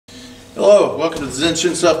Hello, welcome to the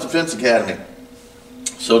Zenshin Self-Defense Academy.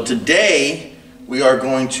 So today we are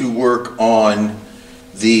going to work on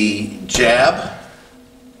the jab,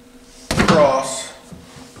 cross,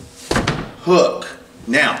 hook.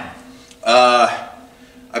 Now,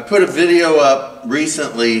 I put a video up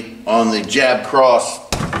recently on the jab cross,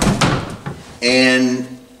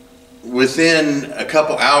 and within a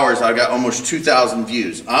couple hours I got almost 2,000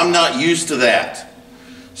 views. I'm not used to that.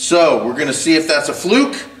 So we're going to see if that's a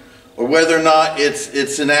fluke or whether or not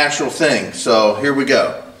it's an actual thing. So here we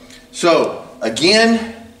go. So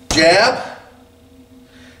again, jab,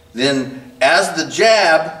 then as the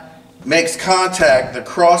jab makes contact, the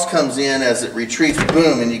cross comes in as it retreats,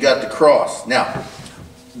 boom, and you got the cross. Now,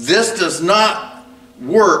 this does not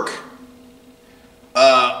work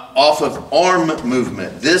off of arm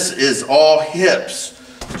movement. This is all hips.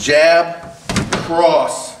 Jab,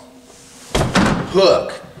 cross,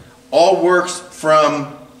 hook. All works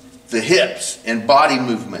from the hips and body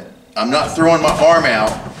movement. I'm not throwing my arm out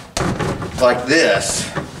like this,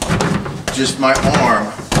 just my arm,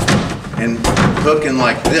 and hooking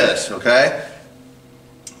like this, okay?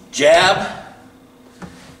 Jab,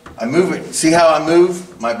 I move it. See how I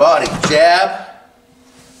move my body? Jab,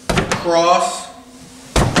 cross,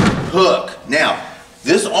 hook. Now,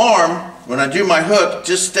 this arm, when I do my hook,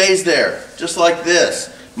 just stays there, just like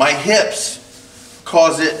this. My hips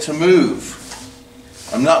cause it to move.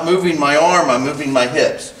 I'm not moving my arm, I'm moving my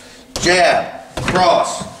hips. Jab,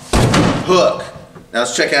 cross, hook. Now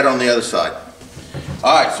let's check out on the other side.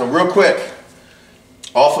 Alright, so real quick,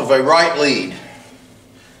 off of a right lead.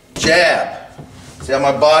 Jab. See how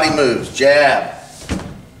my body moves. Jab,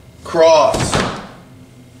 cross,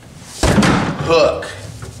 hook.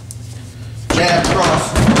 Jab,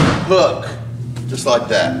 cross, hook. Just like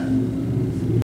that.